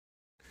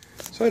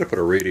So I had to put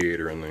a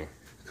radiator in the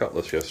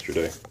Cutlass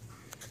yesterday.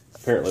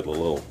 Apparently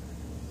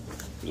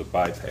there's a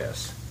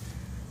bypass.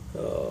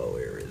 Oh,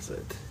 where is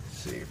it? Let's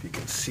see if you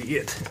can see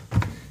it.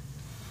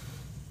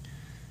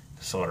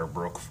 The solder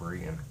broke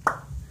free and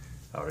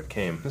out it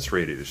came. This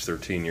radiator's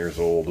 13 years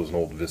old. It was an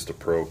old Vista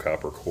Pro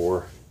copper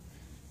core.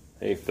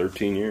 Hey,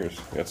 13 years.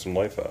 Got some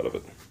life out of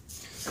it.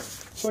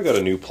 So I got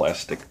a new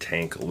plastic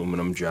tank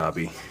aluminum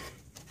jobby.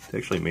 It's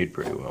actually made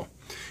pretty well.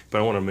 But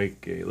I want to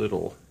make a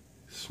little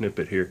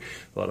snippet here.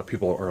 A lot of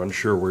people are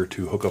unsure where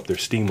to hook up their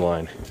steam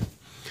line.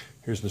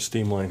 Here's the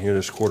steam line here,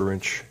 this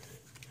 1/4-inch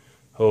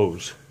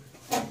hose.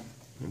 Let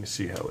me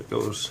see how it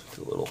goes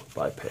to a little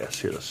bypass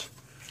here, this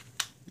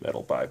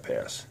metal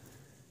bypass.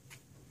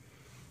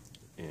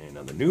 And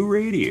on the new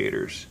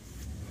radiators,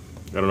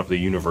 I don't know if they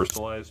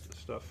universalized the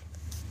stuff,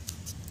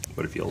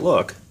 but if you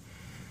look,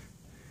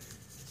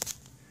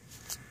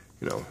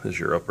 you know, there's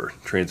your upper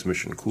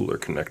transmission cooler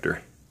connector.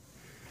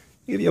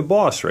 Give you a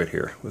boss right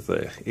here with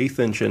a 1/8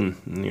 inch and,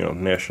 you know,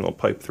 national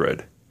pipe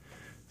thread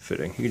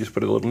fitting. You can just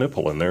put a little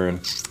nipple in there and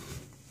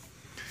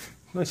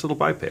nice little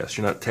bypass.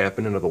 You're not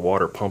tapping into the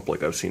water pump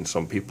like I've seen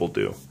some people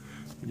do.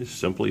 You're just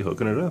simply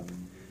hooking it up.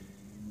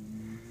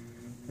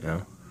 You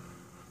know,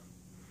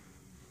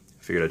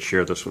 I figured I'd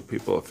share this with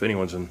people. If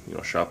anyone's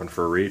shopping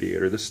for a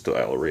radiator, this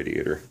style of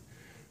radiator,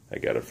 I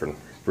got it for a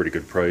pretty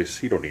good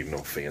price. You don't need no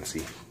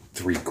fancy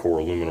 3-core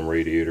aluminum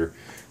radiator.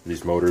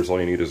 These motors, all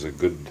you need is a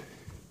good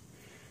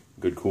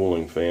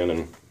cooling fan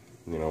and,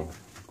 you know,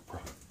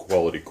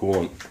 quality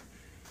coolant.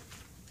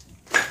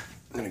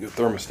 And a good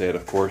thermostat,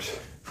 of course.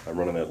 I'm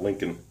running that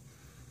Lincoln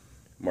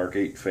Mark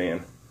 8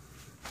 fan.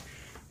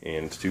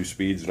 And it's 2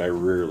 speeds, and I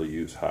rarely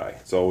use high.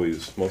 It's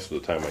always, most of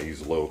the time I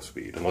use low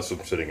speed, unless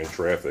I'm sitting in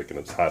traffic and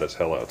it's hot as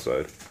hell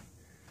outside.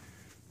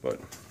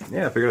 But,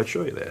 yeah, I figured I'd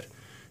show you that.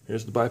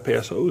 Here's the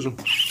bypass hose, and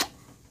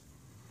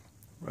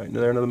right in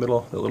there in the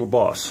middle, the little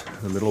boss,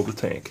 in the middle of the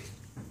tank.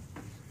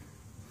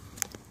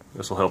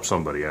 This will help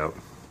somebody out.